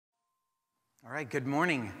All right, good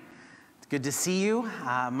morning. It's good to see you.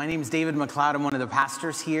 My name is David McLeod. I'm one of the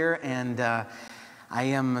pastors here, and I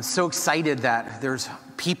am so excited that there's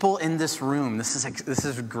people in this room. This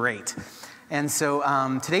is great. And so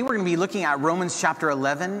today we're going to be looking at Romans chapter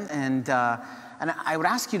 11, and I would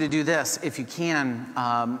ask you to do this if you can.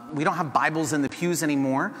 We don't have Bibles in the pews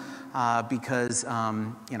anymore because,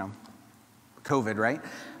 COVID, right?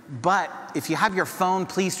 But if you have your phone,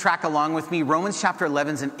 please track along with me. Romans chapter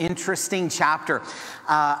 11 is an interesting chapter.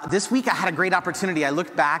 This week I had a great opportunity. I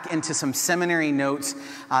looked back into some seminary notes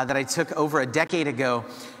that I took over a decade ago.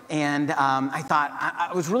 And I thought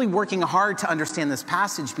I was really working hard to understand this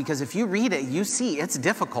passage because if you read it, you see it's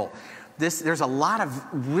difficult. There's a lot of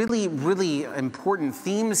really, really important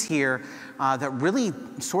themes here that really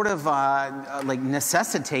sort of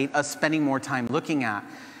necessitate us spending more time looking at.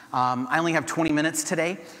 I only have 20 minutes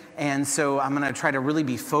today, and so I'm going to try to really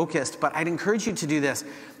be focused. But I'd encourage you to do this,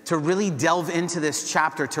 to really delve into this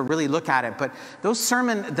chapter, to really look at it. But those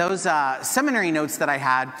seminary notes that I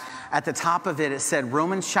had, at the top of it, it said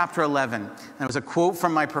Romans chapter 11. And it was a quote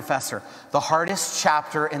from my professor, the hardest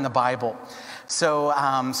chapter in the Bible. So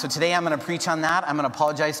today I'm going to preach on that. I'm going to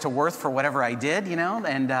apologize to Worth for whatever I did,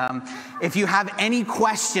 and if you have any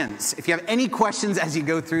questions, as you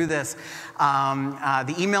go through this,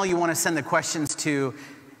 the email you want to send the questions to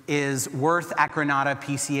is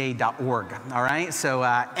worth@granadapca.org. All right. So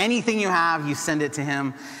anything you have, you send it to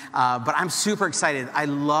him. But I'm super excited. I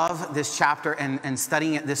love this chapter and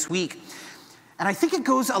studying it this week. And I think it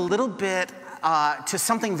goes a little bit to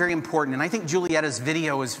something very important. And I think Julietta's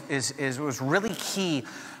video was really key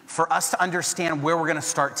for us to understand where we're going to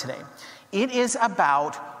start today. It is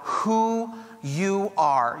about who you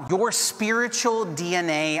are, your spiritual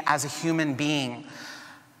DNA as a human being.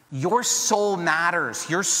 Your soul matters.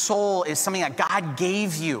 Your soul is something that God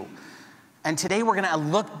gave you. And today we're going to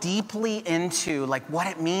look deeply into what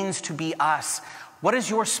it means to be us. What is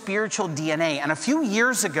your spiritual DNA? And a few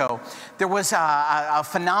years ago, there was a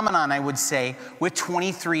phenomenon, I would say, with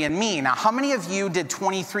 23andMe. Now, how many of you did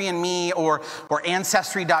 23andMe or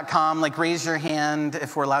Ancestry.com? Raise your hand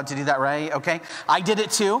if we're allowed to do that, right? Okay. I did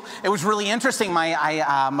it too. It was really interesting.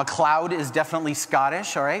 McLeod is definitely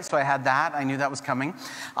Scottish, all right? So I had that. I knew that was coming.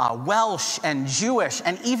 Welsh and Jewish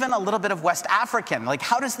and even a little bit of West African.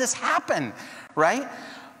 How does this happen, right?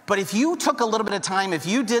 But if you took a little bit of time, if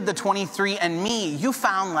you did the 23andMe, you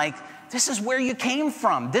found this is where you came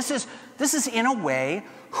from. This is in a way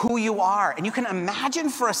who you are. And you can imagine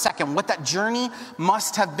for a second what that journey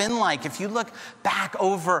must have been like. If you look back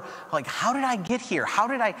over, how did I get here?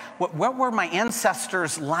 What were my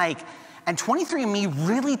ancestors like? And 23andMe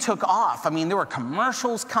really took off. I mean, there were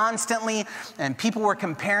commercials constantly, and people were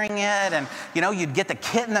comparing it. And, you'd get the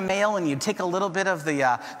kit in the mail, and you'd take a little bit of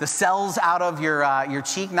the cells out of your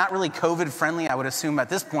cheek. Not really COVID-friendly, I would assume, at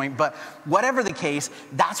this point. But whatever the case,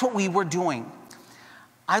 that's what we were doing.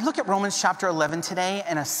 I look at Romans chapter 11 today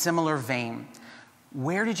in a similar vein.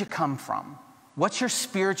 Where did you come from? What's your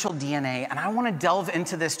spiritual DNA? And I want to delve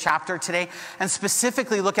into this chapter today and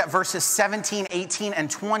specifically look at verses 17, 18, and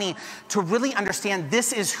 20 to really understand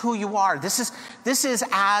this is who you are. This is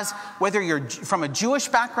as whether you're from a Jewish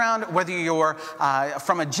background, whether you're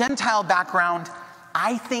from a Gentile background.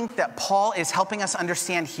 I think that Paul is helping us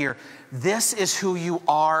understand here, this is who you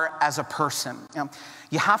are as a person.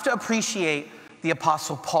 You have to appreciate the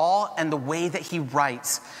Apostle Paul and the way that he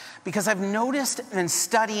writes. Because I've noticed in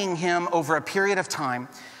studying him over a period of time,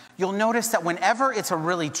 you'll notice that whenever it's a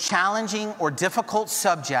really challenging or difficult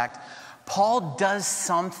subject, Paul does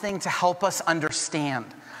something to help us understand.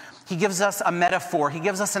 He gives us a metaphor. He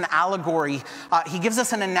gives us an allegory. He gives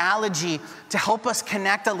us an analogy to help us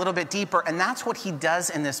connect a little bit deeper. And that's what he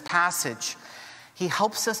does in this passage. He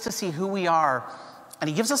helps us to see who we are. And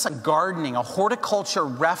he gives us a gardening, a horticulture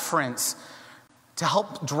reference to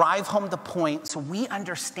help drive home the point so we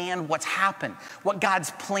understand what's happened, what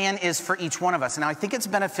God's plan is for each one of us. Now, I think it's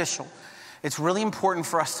beneficial. It's really important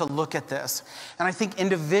for us to look at this. And I think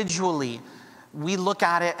individually, we look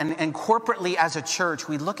at it, and corporately as a church,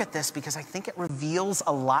 we look at this because I think it reveals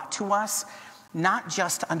a lot to us, not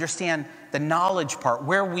just to understand the knowledge part,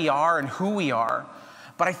 where we are and who we are,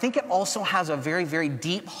 but I think it also has a very, very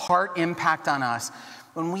deep heart impact on us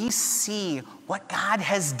when we see what God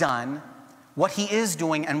has done, what he is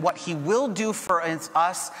doing, and what he will do for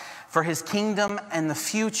us for his kingdom and the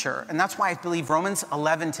future. And that's why I believe Romans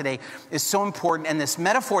 11 today is so important. And this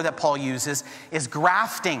metaphor that Paul uses is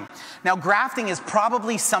grafting. Now, grafting is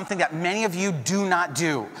probably something that many of you do not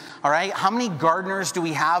do, all right? How many gardeners do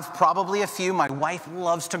we have? Probably a few. My wife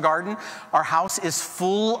loves to garden. Our house is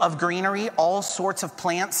full of greenery, all sorts of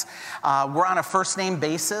plants. We're on a first-name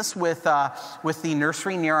basis with the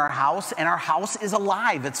nursery near our house, and our house is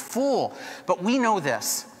alive. It's full. But we know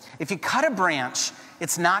this. If you cut a branch,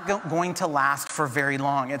 it's not going to last for very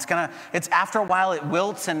long. It's after a while it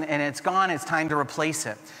wilts and it's gone. It's time to replace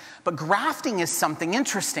it. But grafting is something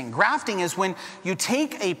interesting. Grafting is when you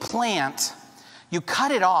take a plant, you cut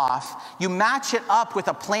it off, you match it up with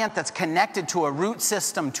a plant that's connected to a root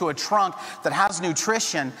system, to a trunk that has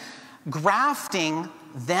nutrition. Grafting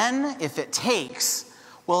then, if it takes,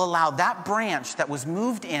 will allow that branch that was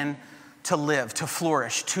moved in to live, to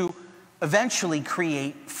flourish, to eventually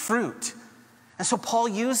create fruit. And so Paul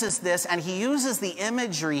uses this, and he uses the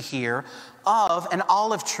imagery here of an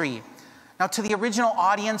olive tree. Now, to the original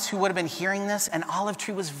audience who would have been hearing this, an olive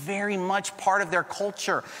tree was very much part of their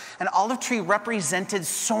culture. An olive tree represented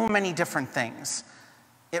so many different things.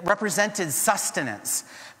 It represented sustenance,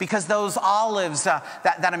 because those olives,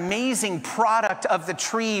 that amazing product of the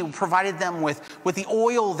tree, provided them with the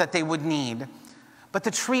oil that they would need. But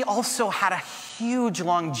the tree also had a huge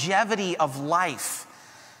longevity of life.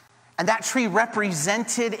 And that tree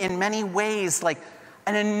represented in many ways like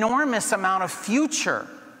an enormous amount of future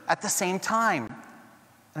at the same time.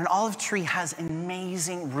 And an olive tree has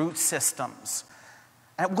amazing root systems.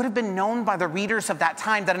 And it would have been known by the readers of that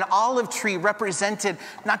time that an olive tree represented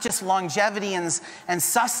not just longevity and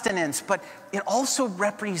sustenance, but it also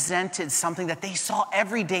represented something that they saw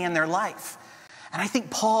every day in their life. And I think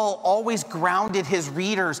Paul always grounded his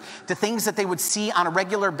readers to things that they would see on a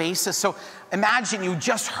regular basis. So imagine you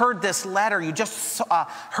just heard this letter, you just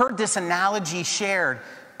heard this analogy shared,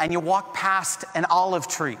 and you walk past an olive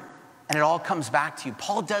tree, and it all comes back to you.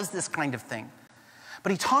 Paul does this kind of thing.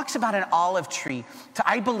 But he talks about an olive tree to,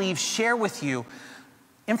 I believe, share with you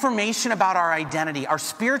information about our identity, our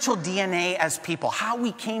spiritual DNA as people, how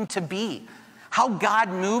we came to be, how God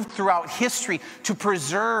moved throughout history to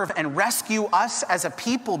preserve and rescue us as a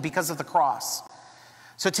people because of the cross.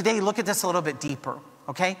 So today, look at this a little bit deeper,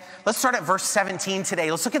 okay? Let's start at verse 17 today.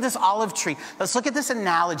 Let's look at this olive tree. Let's look at this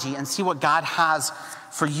analogy and see what God has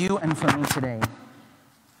for you and for me today.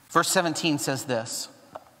 Verse 17 says this: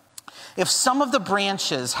 if some of the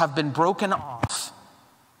branches have been broken off,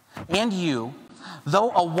 and you,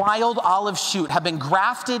 though a wild olive shoot, have been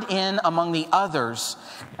grafted in among the others,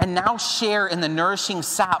 and now share in the nourishing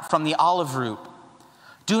sap from the olive root,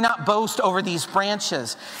 do not boast over these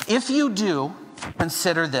branches. If you do,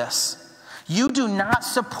 consider this: you do not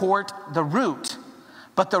support the root,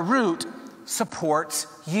 but the root supports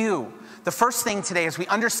you. The first thing today, as we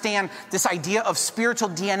understand this idea of spiritual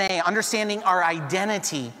DNA, understanding our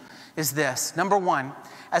identity, is this. Number one,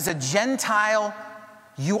 as a Gentile,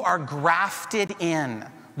 you are grafted in.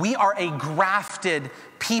 We are a grafted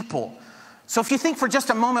people. So if you think for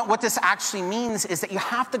just a moment what this actually means is that you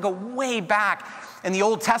have to go way back in the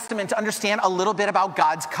Old Testament to understand a little bit about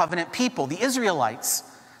God's covenant people, the Israelites,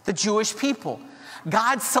 the Jewish people.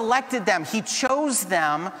 God selected them. He chose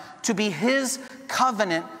them to be his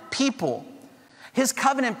covenant people. His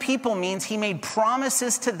covenant people means he made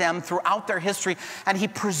promises to them throughout their history, and he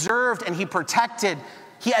preserved and he protected,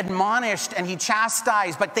 he admonished and he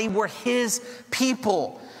chastised, but they were his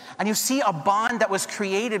people. And you see a bond that was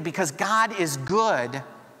created because God is good.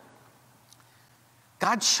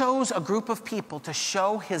 God chose a group of people to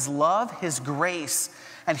show his love, his grace,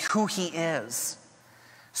 and who he is.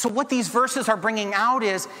 So what these verses are bringing out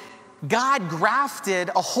is God grafted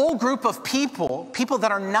a whole group of people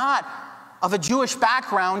that are not of a Jewish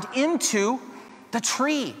background, into the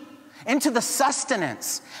tree, into the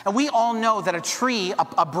sustenance. And we all know that a tree,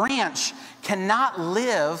 a branch, cannot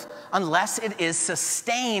live unless it is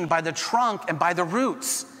sustained by the trunk and by the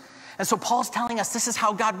roots. And so Paul's telling us this is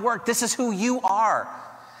how God worked. This is who you are.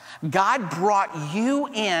 God brought you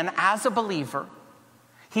in as a believer.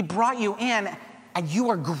 He brought you in, and you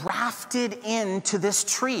are grafted into this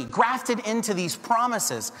tree, grafted into these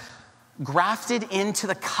promises, grafted into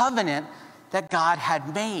the covenant that God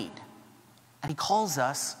had made. And he calls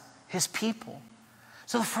us his people.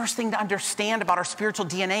 So the first thing to understand about our spiritual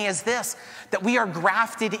DNA is this, that we are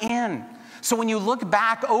grafted in. So when you look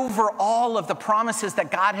back over all of the promises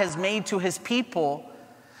that God has made to his people,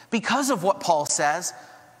 because of what Paul says,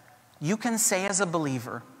 you can say as a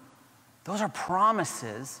believer, those are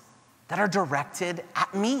promises that are directed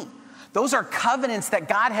at me. Those are covenants that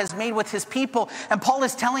God has made with his people. And Paul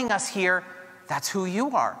is telling us here, that's who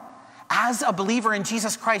you are. As a believer in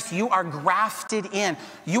Jesus Christ, you are grafted in.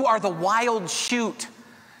 You are the wild shoot.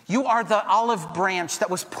 You are the olive branch that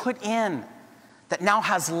was put in, that now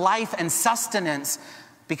has life and sustenance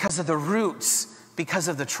because of the roots, because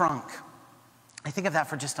of the trunk. I think of that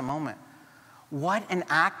for just a moment. What an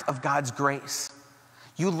act of God's grace.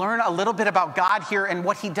 You learn a little bit about God here and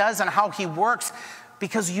what he does and how he works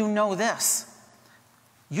because you know this.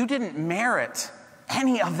 You didn't merit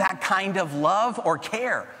any of that kind of love or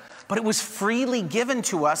care, but it was freely given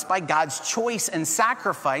to us by God's choice and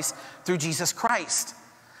sacrifice through Jesus Christ.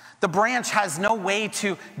 The branch has no way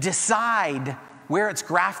to decide where it's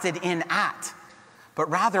grafted in at, but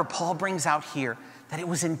rather Paul brings out here that it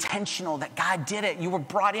was intentional, that God did it. You were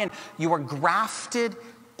brought in. You were grafted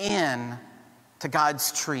in to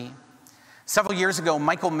God's tree. Several years ago,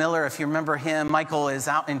 Michael Miller, if you remember him, Michael is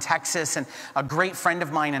out in Texas and a great friend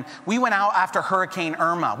of mine. And we went out after Hurricane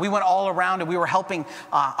Irma. We went all around and we were helping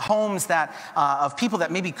homes that of people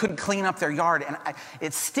that maybe couldn't clean up their yard. And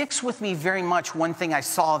it sticks with me very much. One thing I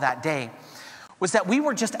saw that day was that we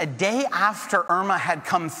were just a day after Irma had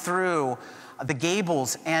come through the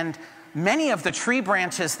Gables, and many of the tree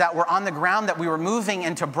branches that were on the ground that we were moving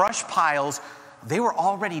into brush piles, they were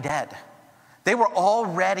already dead. They were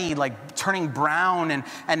already like turning brown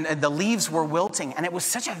and the leaves were wilting. And it was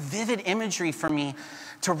such a vivid imagery for me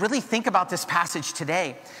to really think about this passage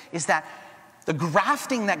today, is that the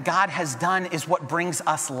grafting that God has done is what brings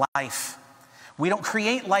us life. We don't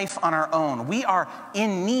create life on our own. We are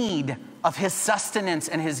in need of his sustenance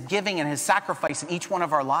and his giving and his sacrifice in each one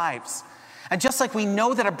of our lives. And just like we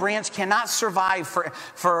know that a branch cannot survive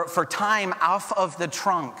for time off of the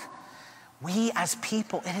trunk, we as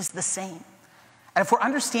people, it is the same. And if we're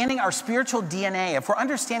understanding our spiritual DNA, if we're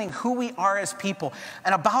understanding who we are as people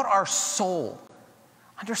and about our soul,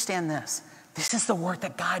 understand this. This is the work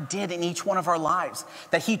that God did in each one of our lives,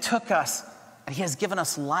 that he took us and he has given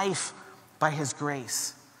us life by his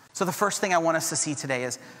grace. So the first thing I want us to see today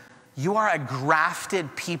is you are a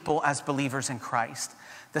grafted people as believers in Christ.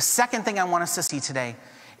 The second thing I want us to see today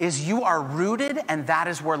is you are rooted, and that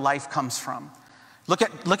is where life comes from. Look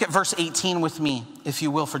at verse 18 with me, if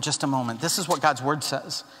you will, for just a moment. This is what God's word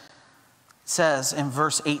says. It says in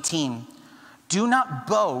verse 18, do not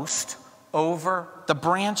boast over the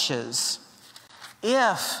branches.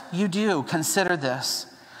 If you do, consider this.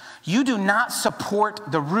 You do not support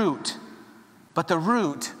the root, but the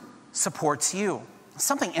root supports you.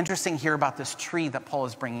 Something interesting here about this tree that Paul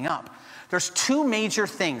is bringing up. There's two major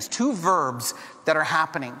things, two verbs that are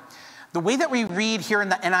happening. The way that we read here in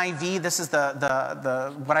the NIV, this is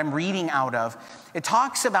what I'm reading out of, it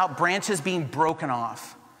talks about branches being broken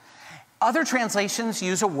off. Other translations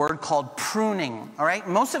use a word called pruning, all right?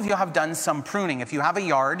 Most of you have done some pruning. If you have a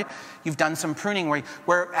yard, you've done some pruning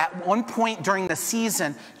where at one point during the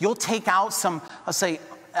season, you'll take out some, let's say,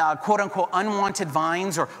 quote unquote, unwanted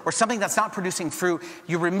vines or something that's not producing fruit.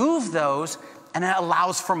 You remove those and it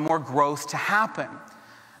allows for more growth to happen.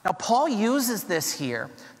 Now, Paul uses this here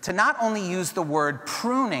to not only use the word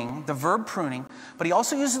pruning, the verb pruning, but he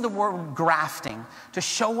also uses the word grafting to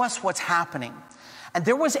show us what's happening. And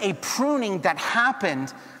there was a pruning that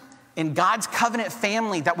happened in God's covenant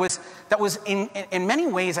family that was in many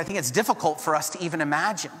ways, I think it's difficult for us to even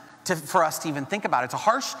imagine, for us to even think about. It's a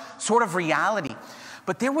harsh sort of reality.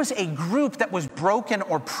 But there was a group that was broken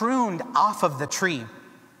or pruned off of the tree.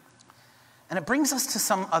 And it brings us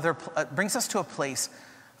to a place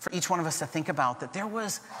for each one of us to think about, that there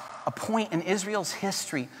was a point in Israel's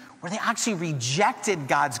history where they actually rejected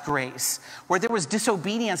God's grace, where there was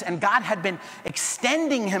disobedience, and God had been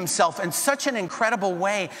extending himself in such an incredible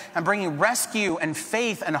way and bringing rescue and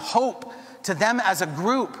faith and hope to them as a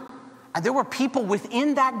group. And there were people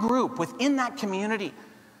within that group, within that community,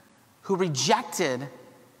 who rejected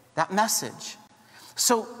that message.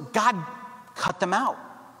 So God cut them out.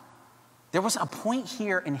 There was a point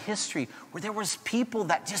here in history where there was people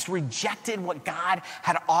that just rejected what God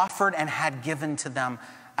had offered and had given to them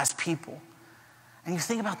as people. And you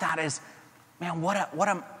think about that as, man, what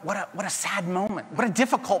a sad moment. What a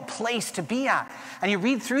difficult place to be at. And you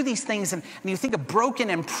read through these things and you think of broken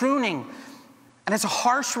and pruning. And it's a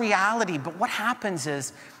harsh reality. But what happens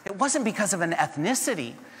is, it wasn't because of an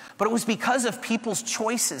ethnicity, but it was because of people's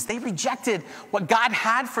choices. They rejected what God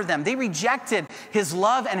had for them. They rejected his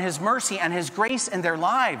love and his mercy and his grace in their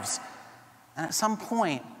lives. And at some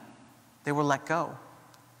point, they were let go.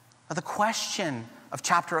 Now, the question of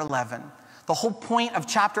chapter 11, the whole point of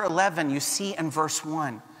chapter 11, you see in verse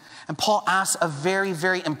 1. And Paul asks a very,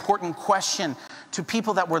 very important question to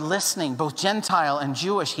people that were listening, both Gentile and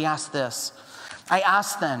Jewish. He asked this. I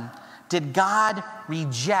asked then, did God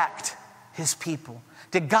reject his people?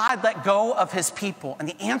 Did God let go of his people? And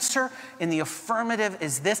the answer in the affirmative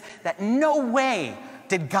is this, that no way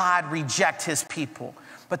did God reject his people.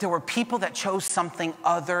 But there were people that chose something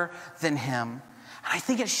other than him. And I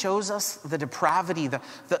think it shows us the depravity,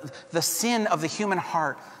 the sin of the human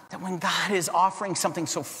heart, that when God is offering something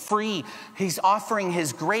so free, he's offering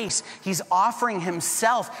his grace, he's offering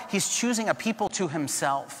himself, he's choosing a people to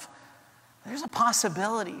himself. There's a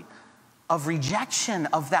possibility of rejection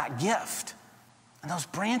of that gift. And those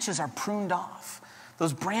branches are pruned off.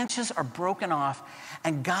 Those branches are broken off,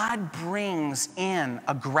 and God brings in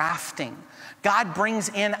a grafting. God brings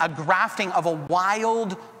in a grafting of a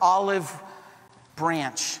wild olive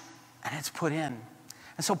branch, and it's put in.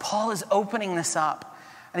 And so Paul is opening this up,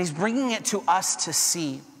 and he's bringing it to us to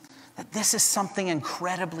see that this is something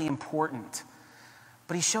incredibly important.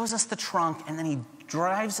 But he shows us the trunk, and then he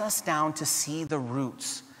drives us down to see the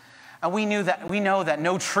roots. And we know that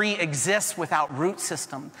no tree exists without root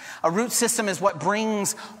system. A root system is what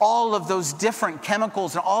brings all of those different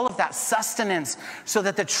chemicals and all of that sustenance so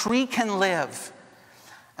that the tree can live.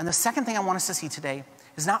 And the second thing I want us to see today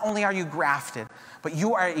is not only are you grafted, but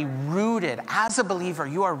you are rooted. As a believer,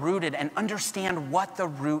 you are rooted, and understand what the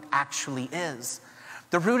root actually is.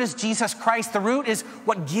 The root is Jesus Christ. The root is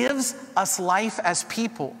what gives us life as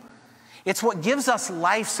people. It's what gives us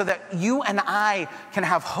life so that you and I can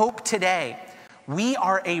have hope today. We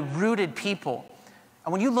are a rooted people.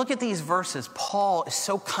 And when you look at these verses, Paul is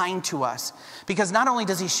so kind to us, because not only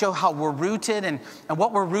does he show how we're rooted and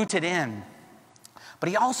what we're rooted in, but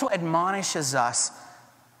he also admonishes us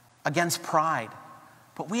against pride.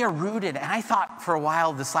 But we are rooted. And I thought for a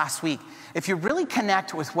while this last week, if you really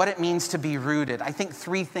connect with what it means to be rooted, I think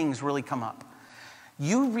three things really come up.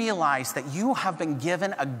 You realize that you have been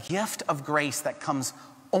given a gift of grace that comes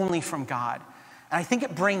only from God. And I think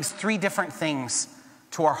it brings three different things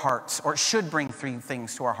to our hearts, or it should bring three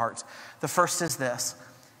things to our hearts. The first is this: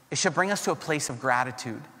 it should bring us to a place of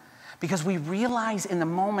gratitude, because we realize in the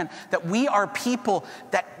moment that we are people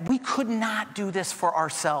that we could not do this for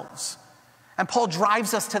ourselves. And Paul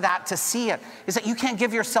drives us to that, to see it, is that you can't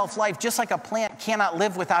give yourself life, just like a plant cannot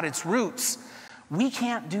live without its roots. We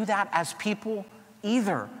can't do that as people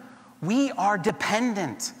either. We are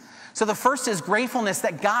dependent. So the first is gratefulness,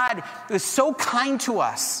 that God is so kind to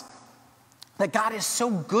us, that God is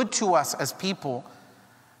so good to us as people,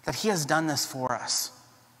 that he has done this for us.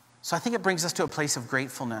 So I think it brings us to a place of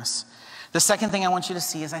gratefulness. The second thing I want you to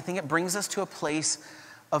see is I think it brings us to a place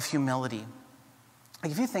of humility.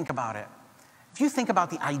 Like, if you think about it, if you think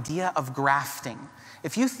about the idea of grafting,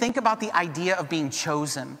 if you think about the idea of being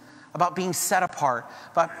chosen, about being set apart,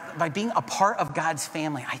 by being a part of God's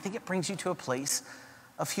family, I think it brings you to a place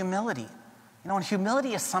of humility. You know, and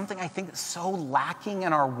humility is something I think that's so lacking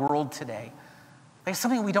in our world today. It's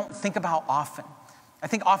something we don't think about often. I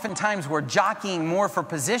think oftentimes we're jockeying more for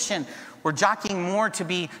position, we're jockeying more to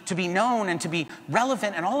be known and to be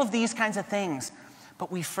relevant and all of these kinds of things. But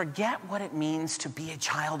we forget what it means to be a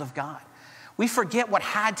child of God. We forget what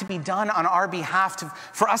had to be done on our behalf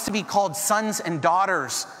for us to be called sons and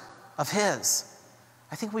daughters of his.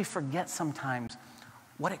 I think we forget sometimes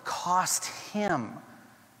what it cost him,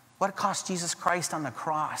 what it cost Jesus Christ on the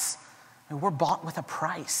cross. And we're bought with a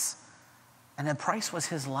price, and the price was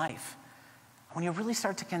his life. When you really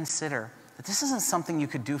start to consider that this isn't something you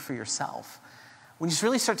could do for yourself, when you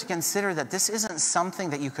really start to consider that this isn't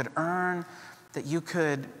something that you could earn, that you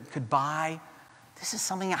could buy, this is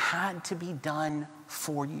something that had to be done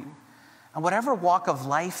for you. And whatever walk of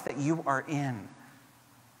life that you are in,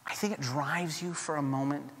 I think it drives you for a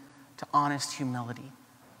moment to honest humility.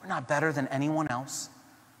 We're not better than anyone else.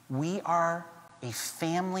 We are a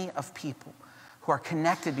family of people who are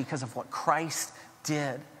connected because of what Christ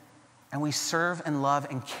did. And we serve and love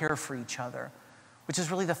and care for each other, which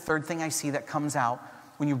is really the third thing I see that comes out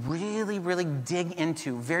when you really, really dig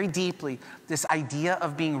into very deeply this idea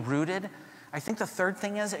of being rooted. I think the third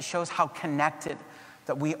thing is it shows how connected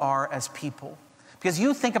that we are as people. Because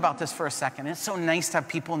you think about this for a second. It's so nice to have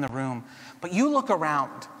people in the room. But you look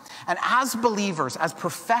around, and as believers, as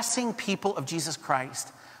professing people of Jesus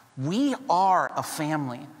Christ, we are a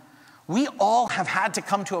family. We all have had to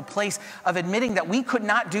come to a place of admitting that we could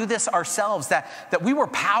not do this ourselves, that we were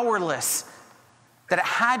powerless, that it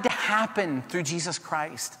had to happen through Jesus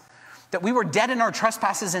Christ, that we were dead in our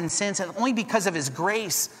trespasses and sins, and only because of his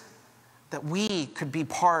grace that we could be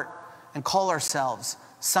part and call ourselves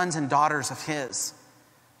sons and daughters of his.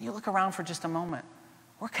 You look around for just a moment.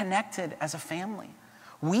 We're connected as a family.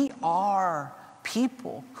 We are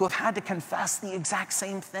people who have had to confess the exact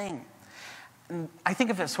same thing. And I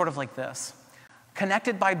think of it sort of like this.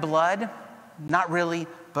 Connected by blood, not really,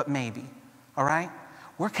 but maybe. All right?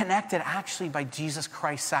 We're connected actually by Jesus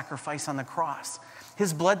Christ's sacrifice on the cross.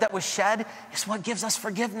 His blood that was shed is what gives us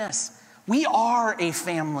forgiveness. We are a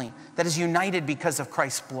family that is united because of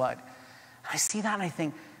Christ's blood. I see that and I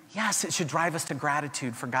think, yes, it should drive us to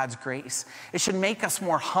gratitude for God's grace. It should make us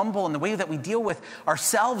more humble in the way that we deal with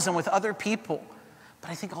ourselves and with other people.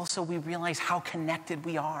 But I think also we realize how connected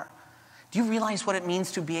we are. Do you realize what it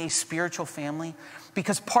means to be a spiritual family?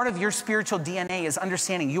 Because part of your spiritual DNA is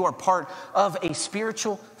understanding you are part of a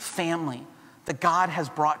spiritual family that God has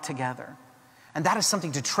brought together. And that is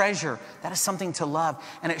something to treasure. That is something to love.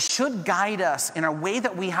 And it should guide us in a way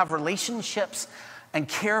that we have relationships and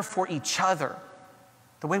care for each other.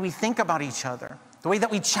 The way we think about each other. The way that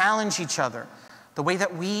we challenge each other. The way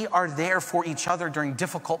that we are there for each other during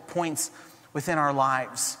difficult points within our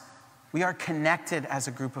lives. We are connected as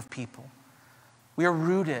a group of people. We are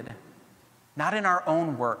rooted, not in our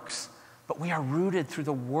own works, but we are rooted through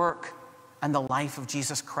the work and the life of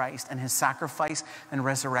Jesus Christ and his sacrifice and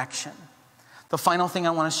resurrection. The final thing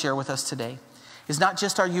I want to share with us today is not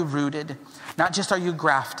just are you rooted, not just are you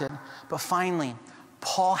grafted, but finally,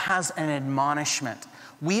 Paul has an admonishment.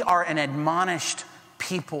 We are an admonished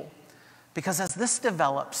people. Because as this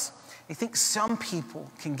develops, I think some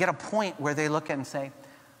people can get a point where they look and say,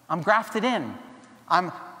 I'm grafted in.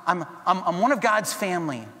 I'm one of God's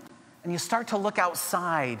family. And you start to look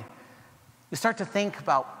outside. You start to think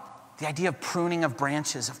about the idea of pruning of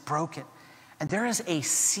branches, of broken. And there is a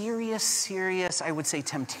serious, I would say,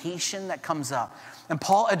 temptation that comes up. And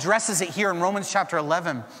Paul addresses it here in Romans chapter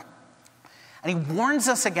 11. And he warns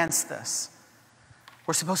us against this.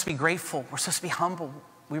 We're supposed to be grateful. We're supposed to be humble.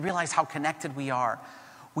 We realize how connected we are.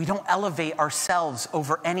 We don't elevate ourselves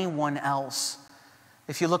over anyone else.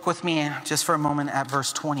 If you look with me just for a moment at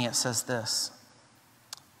verse 20, it says this.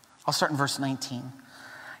 I'll start in verse 19.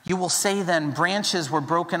 You will say then, branches were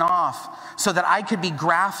broken off so that I could be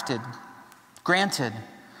grafted. Granted,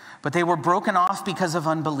 but they were broken off because of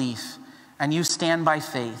unbelief, and you stand by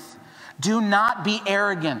faith. Do not be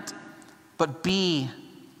arrogant, but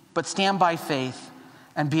stand by faith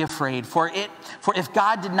and be afraid. For if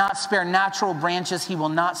God did not spare natural branches, he will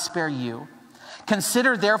not spare you.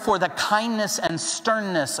 Consider therefore the kindness and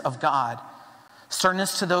sternness of God.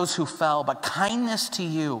 Sternness to those who fell, but kindness to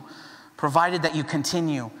you, provided that you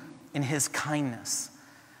continue in his kindness.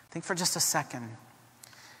 Think for just a second.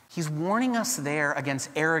 He's warning us there against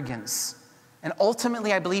arrogance. And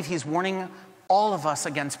ultimately, I believe he's warning all of us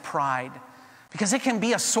against pride. Because it can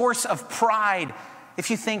be a source of pride if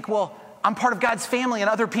you think, well, I'm part of God's family and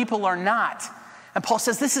other people are not. And Paul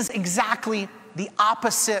says this is exactly the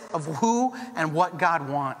opposite of who and what God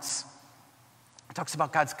wants. He talks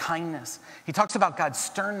about God's kindness. He talks about God's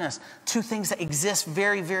sternness. Two things that exist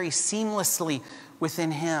very, very seamlessly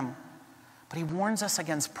within him. But he warns us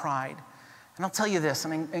against pride. And I'll tell you this,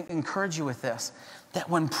 and I encourage you with this, that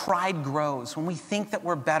when pride grows, when we think that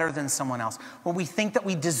we're better than someone else, when we think that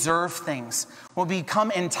we deserve things, when we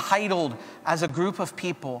become entitled as a group of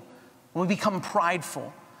people, when we become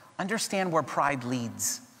prideful, understand where pride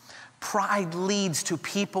leads. Pride leads to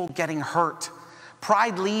people getting hurt.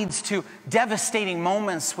 Pride leads to devastating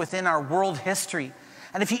moments within our world history.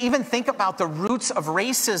 And if you even think about the roots of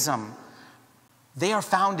racism, they are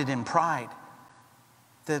founded in pride.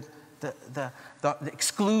 The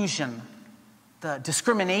exclusion, the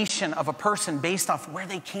discrimination of a person based off where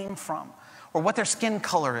they came from or what their skin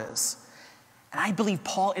color is. And I believe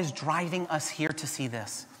Paul is driving us here to see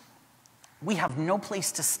this. We have no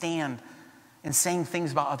place to stand in saying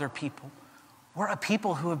things about other people. We're a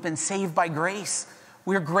people who have been saved by grace.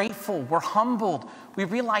 We're grateful. We're humbled. We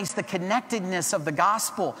realize the connectedness of the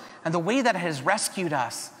gospel and the way that it has rescued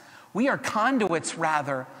us. We are conduits,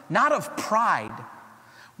 rather, not of pride.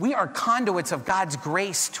 We are conduits of God's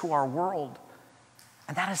grace to our world.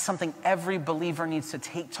 And that is something every believer needs to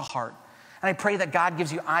take to heart. And I pray that God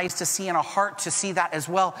gives you eyes to see and a heart to see that as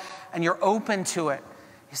well. And you're open to it.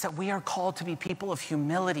 Is that we are called to be people of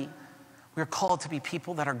humility. We are called to be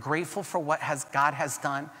people that are grateful for what God has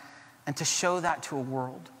done and to show that to a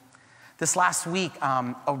world. This last week,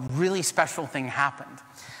 a really special thing happened.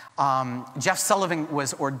 Jeff Sullivan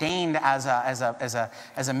was ordained as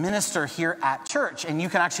a minister here at church, and you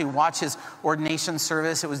can actually watch his ordination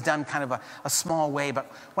service. It was done kind of a small way, but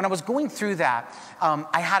when I was going through that,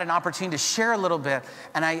 I had an opportunity to share a little bit,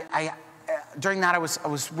 and during that I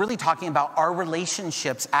was really talking about our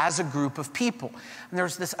relationships as a group of people. And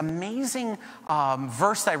there's this amazing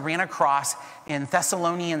verse that I ran across in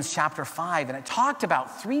Thessalonians chapter 5, and it talked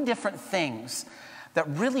about 3 different things that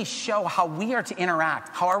really show how we are to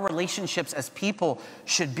interact, how our relationships as people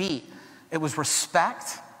should be. It was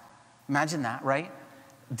respect, imagine that, right?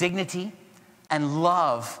 Dignity, and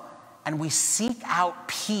love, and we seek out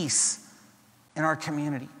peace in our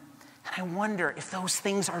community. And I wonder if those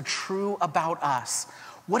things are true about us.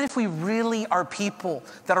 What if we really are people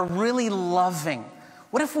that are really loving?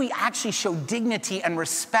 What if we actually show dignity and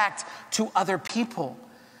respect to other people?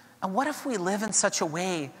 And what if we live in such a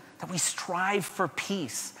way that we strive for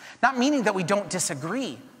peace? Not meaning that we don't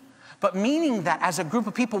disagree, but meaning that as a group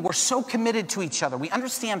of people, we're so committed to each other. We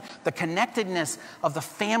understand the connectedness of the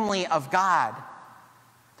family of God,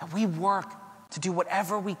 that we work to do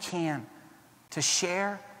whatever we can to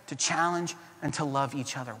share, to challenge, and to love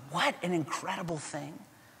each other. What an incredible thing.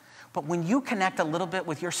 But when you connect a little bit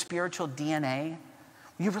with your spiritual DNA,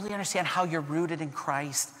 when you really understand how you're rooted in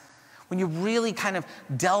Christ, when you really kind of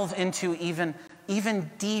delve into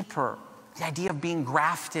even deeper the idea of being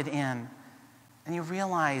grafted in, and you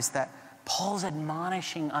realize that Paul's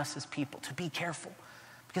admonishing us as people to be careful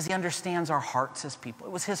because he understands our hearts as people.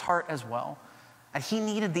 It was his heart as well. And he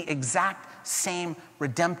needed the exact same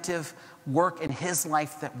redemptive work in his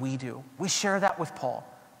life that we do. We share that with Paul.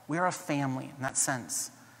 We are a family in that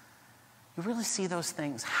sense. You really see those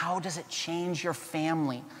things. How does it change your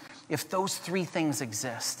family if those three things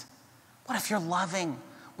exist? What if you're loving?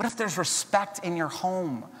 What if there's respect in your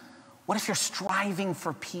home? What if you're striving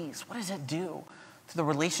for peace? What does it do to the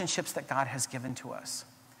relationships that God has given to us?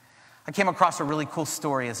 I came across a really cool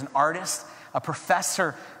story as an artist, a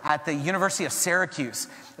professor at the University of Syracuse.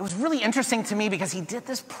 It was really interesting to me because he did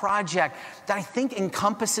this project that I think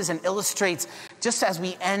encompasses and illustrates, just as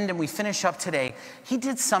we end and we finish up today, he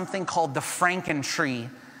did something called the Franken tree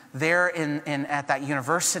there at that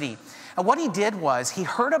university. And what he did was he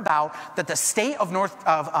heard about that the state of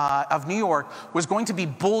New York was going to be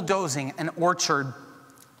bulldozing an orchard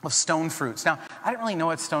of stone fruits. Now, I didn't really know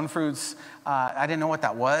what stone fruits, I didn't know what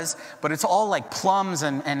that was, but it's all like plums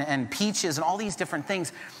and peaches and all these different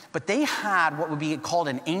things. But they had what would be called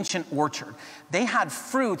an ancient orchard. They had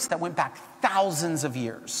fruits that went back thousands of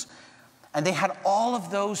years. And they had all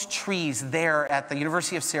of those trees there at the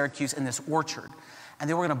University of Syracuse in this orchard. And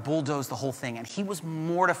they were going to bulldoze the whole thing. And he was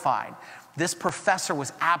mortified. This professor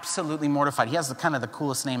was absolutely mortified. He has kind of the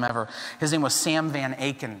coolest name ever. His name was Sam Van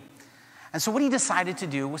Aken. And so what he decided to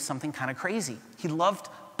do was something kind of crazy. He loved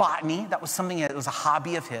botany. That was something that was a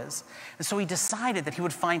hobby of his. And so he decided that he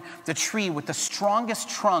would find the tree with the strongest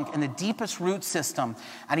trunk and the deepest root system,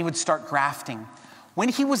 and he would start grafting. When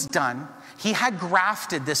he was done, he had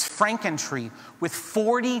grafted this Franken tree with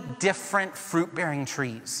 40 different fruit-bearing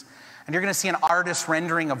trees. And you're going to see an artist's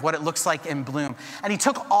rendering of what it looks like in bloom. And he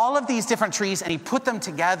took all of these different trees and he put them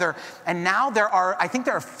together. And now I think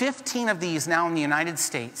there are 15 of these now in the United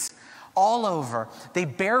States. All over. They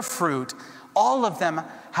bear fruit. All of them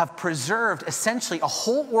have preserved essentially a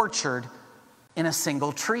whole orchard in a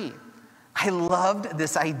single tree. I loved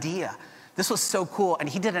this idea. This was so cool. And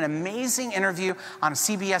he did an amazing interview on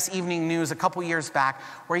CBS Evening News a couple years back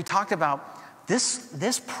where he talked about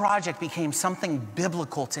this project became something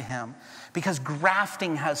biblical to him because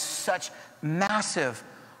grafting has such massive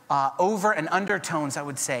over and undertones, I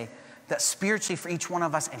would say, that spiritually for each one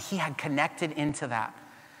of us, and he had connected into that.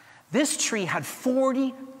 This tree had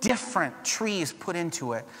 40 different trees put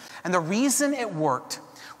into it. And the reason it worked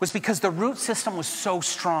was because the root system was so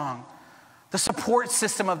strong. The support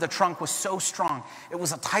system of the trunk was so strong. It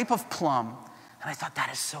was a type of plum. And I thought,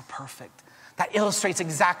 that is so perfect. That illustrates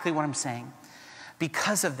exactly what I'm saying.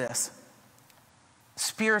 Because of this,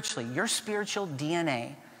 spiritually, your spiritual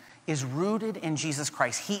DNA is rooted in Jesus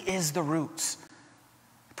Christ. He is the roots.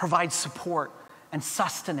 It provides support and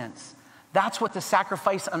sustenance. That's what the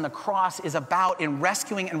sacrifice on the cross is about in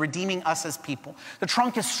rescuing and redeeming us as people. The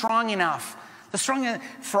trunk is strong enough. It's strong enough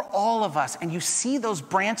for all of us. And you see those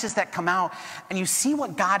branches that come out, and you see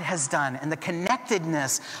what God has done and the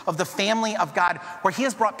connectedness of the family of God, where he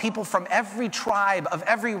has brought people from every tribe, of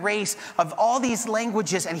every race, of all these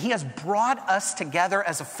languages, and he has brought us together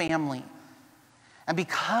as a family. And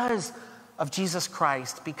because of Jesus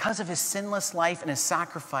Christ, because of his sinless life and his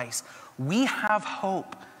sacrifice, we have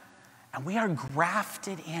hope. And we are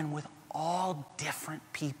grafted in with all different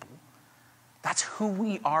people. That's who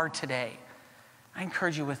we are today. I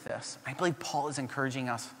encourage you with this. I believe Paul is encouraging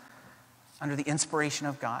us under the inspiration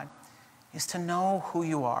of God, is to know who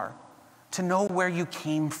you are, to know where you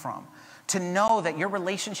came from, to know that your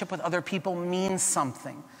relationship with other people means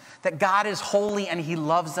something, that God is holy and he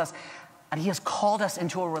loves us, and he has called us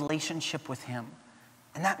into a relationship with him.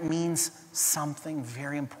 And that means something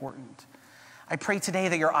very important. I pray today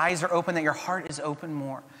that your eyes are open, that your heart is open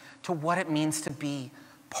more to what it means to be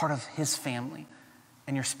part of his family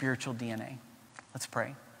and your spiritual DNA. Let's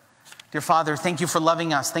pray. Dear Father, thank you for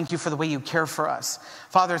loving us. Thank you for the way you care for us.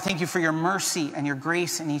 Father, thank you for your mercy and your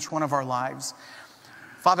grace in each one of our lives.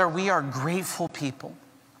 Father, we are grateful people.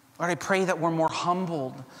 Lord, I pray that we're more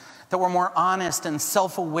humbled, that we're more honest and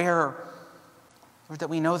self-aware. Lord, that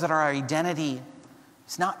we know that our identity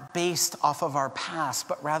is not based off of our past,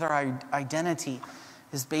 but rather our identity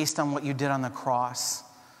is based on what you did on the cross.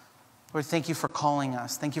 Lord, thank you for calling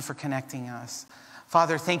us. Thank you for connecting us.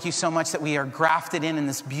 Father, thank you so much that we are grafted in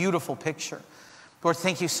this beautiful picture. Lord,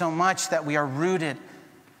 thank you so much that we are rooted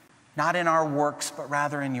not in our works, but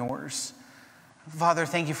rather in yours. Father,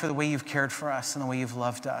 thank you for the way you've cared for us and the way you've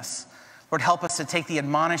loved us. Lord, help us to take the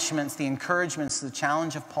admonishments, the encouragements, the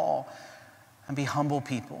challenge of Paul and be humble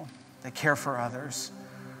people that care for others.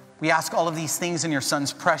 We ask all of these things in your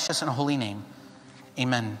Son's precious and holy name.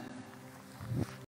 Amen.